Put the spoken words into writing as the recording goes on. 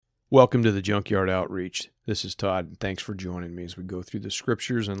Welcome to the Junkyard Outreach. This is Todd, and thanks for joining me as we go through the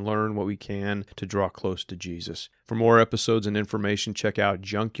scriptures and learn what we can to draw close to Jesus. For more episodes and information, check out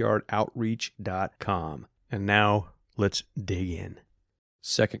junkyardoutreach.com. And now, let's dig in.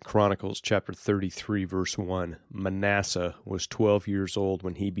 2 Chronicles chapter 33, verse 1. Manasseh was 12 years old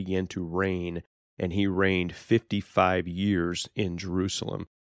when he began to reign, and he reigned 55 years in Jerusalem.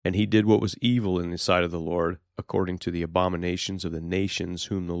 And he did what was evil in the sight of the Lord, according to the abominations of the nations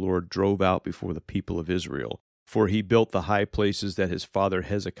whom the Lord drove out before the people of Israel. For he built the high places that his father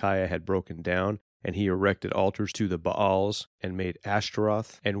Hezekiah had broken down, and he erected altars to the Baals, and made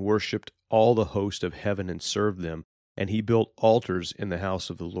Ashtaroth, and worshipped all the host of heaven, and served them. And he built altars in the house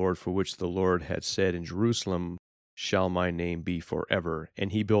of the Lord, for which the Lord had said, In Jerusalem shall my name be forever.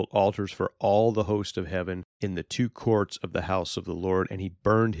 And he built altars for all the host of heaven in the two courts of the house of the Lord. And he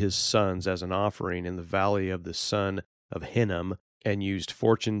burned his sons as an offering in the valley of the son of Hinnom, and used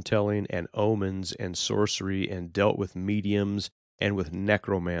fortune-telling and omens and sorcery, and dealt with mediums and with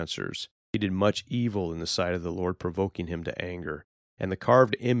necromancers. He did much evil in the sight of the Lord, provoking him to anger. And the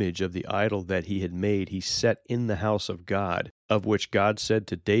carved image of the idol that he had made he set in the house of God, of which God said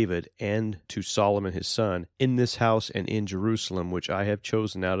to David and to Solomon his son, In this house and in Jerusalem, which I have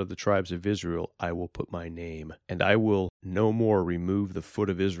chosen out of the tribes of Israel, I will put my name. And I will no more remove the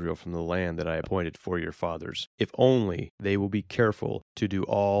foot of Israel from the land that I appointed for your fathers, if only they will be careful to do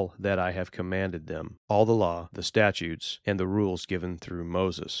all that I have commanded them, all the law, the statutes, and the rules given through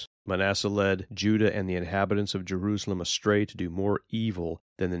Moses. Manasseh led Judah and the inhabitants of Jerusalem astray to do more evil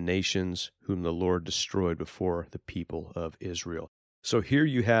than the nations whom the Lord destroyed before the people of Israel. So here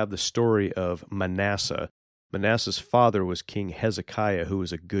you have the story of Manasseh. Manasseh's father was King Hezekiah, who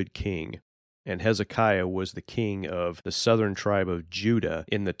was a good king. And Hezekiah was the king of the southern tribe of Judah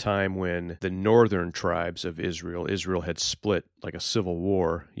in the time when the northern tribes of Israel had split like a civil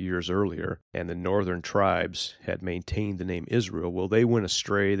war years earlier, and the northern tribes had maintained the name Israel. Well, they went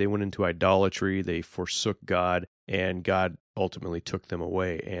astray, they went into idolatry, they forsook God, and God ultimately took them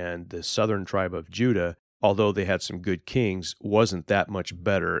away. And the southern tribe of Judah, although they had some good kings, wasn't that much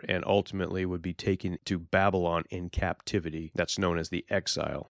better, and ultimately would be taken to Babylon in captivity. That's known as the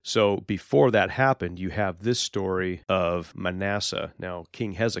exile. So before that happened, you have this story of Manasseh. Now,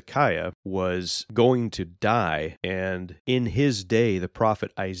 King Hezekiah was going to die, and in his day, the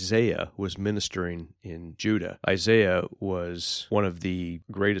prophet Isaiah was ministering in Judah. Isaiah was one of the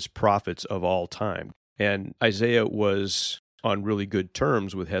greatest prophets of all time, and Isaiah was on really good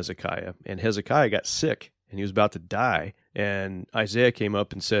terms with Hezekiah, and Hezekiah got sick, and he was about to die, and Isaiah came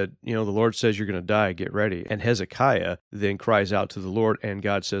up and said, the Lord says you're going to die, get ready. And Hezekiah then cries out to the Lord, and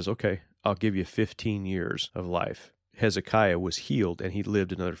God says, okay, I'll give you 15 years of life. Hezekiah was healed, and he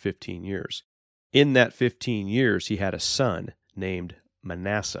lived another 15 years. In that 15 years, he had a son named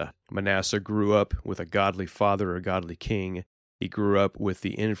Manasseh. Manasseh grew up with a godly father, a godly king. He grew up with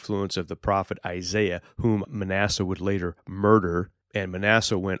the influence of the prophet Isaiah, whom Manasseh would later murder, and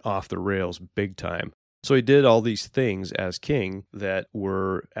Manasseh went off the rails big time. So he did all these things as king that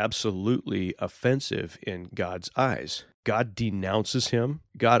were absolutely offensive in God's eyes. God denounces him.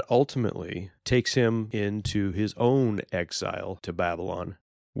 God ultimately takes him into his own exile to Babylon,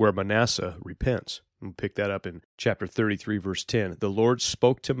 where Manasseh repents. We'll pick that up in chapter 33, verse 10. The Lord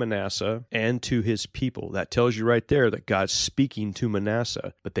spoke to Manasseh and to his people. That tells you right there that God's speaking to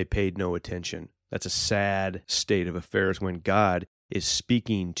Manasseh, but they paid no attention. That's a sad state of affairs when God is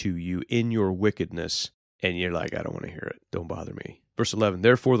speaking to you in your wickedness, and you're like, I don't want to hear it. Don't bother me. Verse 11,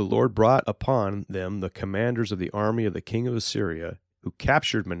 Therefore the Lord brought upon them the commanders of the army of the king of Assyria, who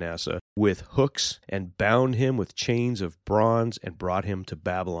captured Manasseh with hooks and bound him with chains of bronze and brought him to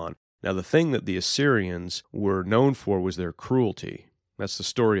Babylon. Now, the thing that the Assyrians were known for was their cruelty. That's the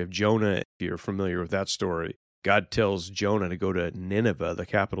story of Jonah, if you're familiar with that story. God tells Jonah to go to Nineveh, the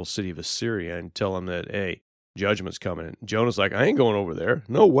capital city of Assyria, and tell him that, hey, judgment's coming. And Jonah's like, I ain't going over there.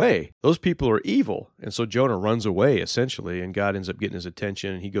 No way. Those people are evil. And so Jonah runs away, essentially, and God ends up getting his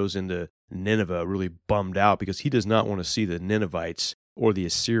attention, and he goes into Nineveh really bummed out because he does not want to see the Ninevites or the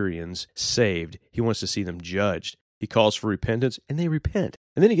Assyrians saved. He wants to see them judged. He calls for repentance, and they repent.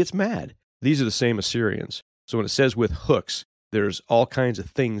 And then he gets mad. These are the same Assyrians. So when it says with hooks, there's all kinds of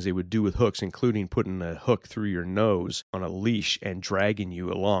things they would do with hooks, including putting a hook through your nose on a leash and dragging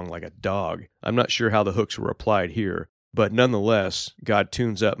you along like a dog. I'm not sure how the hooks were applied here, but nonetheless, God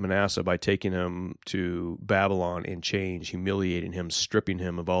tunes up Manasseh by taking him to Babylon in chains, humiliating him, stripping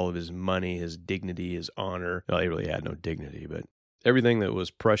him of all of his money, his dignity, his honor. Well, he really had no dignity, but everything that was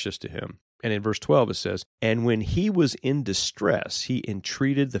precious to him. And in verse 12 it says, And when he was in distress, he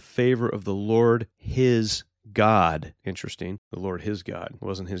entreated the favor of the Lord his God, interesting, the Lord his God,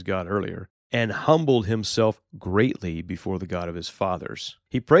 wasn't his God earlier, and humbled himself greatly before the God of his fathers.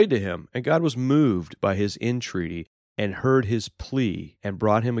 He prayed to him, and God was moved by his entreaty and heard his plea and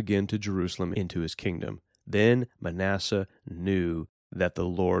brought him again to Jerusalem into his kingdom. Then Manasseh knew that the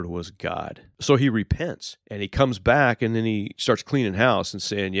Lord was God. So he repents, and he comes back, and then he starts cleaning house and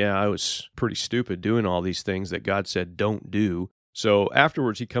saying, yeah, I was pretty stupid doing all these things that God said don't do. So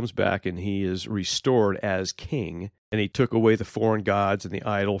afterwards, he comes back, and he is restored as king, and he took away the foreign gods and the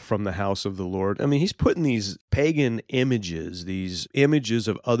idol from the house of the Lord. I mean, he's putting these pagan images, these images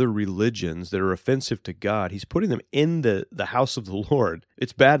of other religions that are offensive to God, he's putting them in the house of the Lord.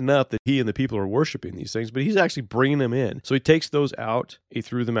 It's bad enough that he and the people are worshiping these things, but he's actually bringing them in. So he takes those out. He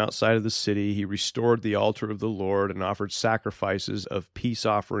threw them outside of the city. He restored the altar of the Lord and offered sacrifices of peace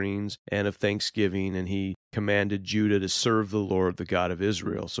offerings and of thanksgiving, and he commanded Judah to serve the Lord, the God of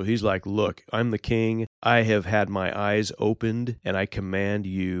Israel. So he's like, look, I'm the king. I have had my eyes opened, and I command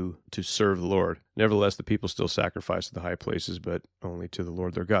you to serve the Lord. Nevertheless, the people still sacrifice to the high places, but only to the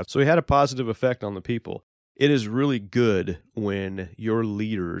Lord their God. So he had a positive effect on the people. It is really good when your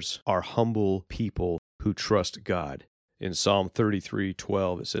leaders are humble people who trust God. In Psalm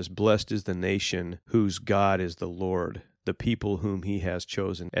 33:12, it says, blessed is the nation whose God is the Lord, the people whom he has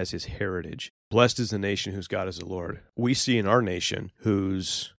chosen as his heritage. Blessed is the nation whose God is the Lord. We see in our nation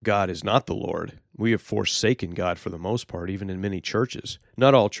whose God is not the Lord. We have forsaken God for the most part, even in many churches.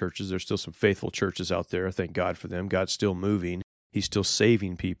 Not all churches. There's still some faithful churches out there. Thank God for them. God's still moving. He's still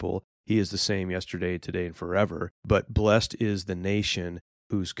saving people. He is the same yesterday, today, and forever. But blessed is the nation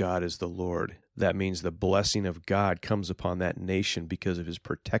whose God is the Lord. That means the blessing of God comes upon that nation because of his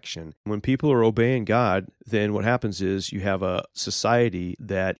protection. When people are obeying God, then what happens is you have a society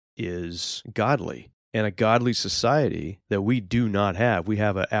that is godly. And a godly society that we do not have. We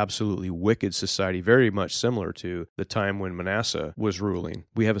have an absolutely wicked society, very much similar to the time when Manasseh was ruling.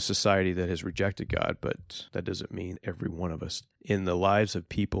 We have a society that has rejected God, but that doesn't mean every one of us. In the lives of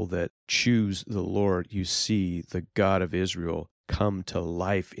people that choose the Lord, you see the God of Israel come to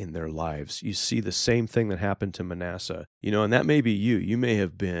life in their lives. You see the same thing that happened to Manasseh. And that may be you. You may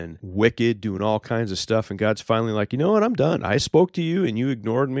have been wicked, doing all kinds of stuff, and God's finally like, you know what, I'm done. I spoke to you, and you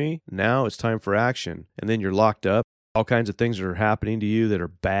ignored me. Now it's time for action. And then you're locked up. All kinds of things are happening to you that are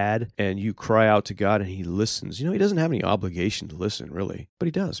bad, and you cry out to God, and he listens. He doesn't have any obligation to listen, really, but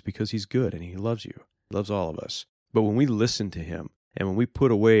he does because he's good, and he loves you. He loves all of us. But when we listen to him, and when we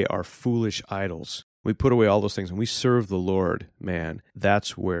put away our foolish idols, we put away all those things and we serve the Lord, man,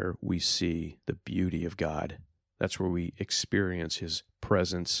 that's where we see the beauty of God. That's where we experience his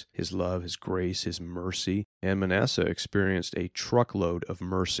presence, his love, his grace, his mercy. And Manasseh experienced a truckload of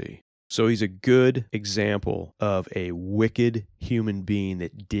mercy. So he's a good example of a wicked human being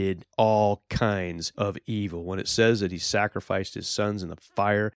that did all kinds of evil. When it says that he sacrificed his sons in the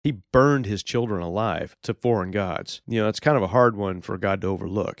fire, he burned his children alive to foreign gods. It's kind of a hard one for God to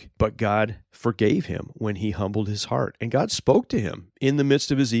overlook. But God forgave him when he humbled his heart. And God spoke to him in the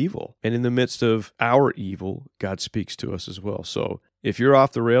midst of his evil. And in the midst of our evil, God speaks to us as well. So if you're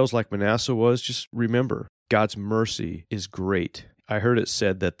off the rails like Manasseh was, just remember, God's mercy is great. I heard it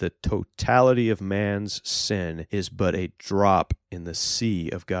said that the totality of man's sin is but a drop in the sea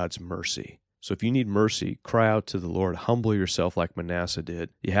of God's mercy. So if you need mercy, cry out to the Lord. Humble yourself like Manasseh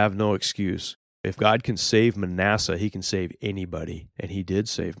did. You have no excuse. If God can save Manasseh, he can save anybody. And he did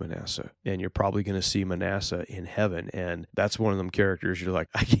save Manasseh. And you're probably going to see Manasseh in heaven. And that's one of them characters you're like,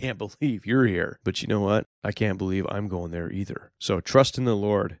 I can't believe you're here. But you know what? I can't believe I'm going there either. So trust in the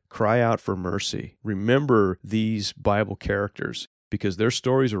Lord. Cry out for mercy. Remember these Bible characters, because their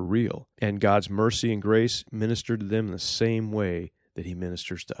stories are real, and God's mercy and grace ministered to them in the same way that he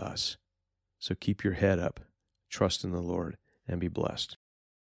ministers to us. So keep your head up, trust in the Lord, and be blessed.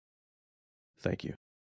 Thank you.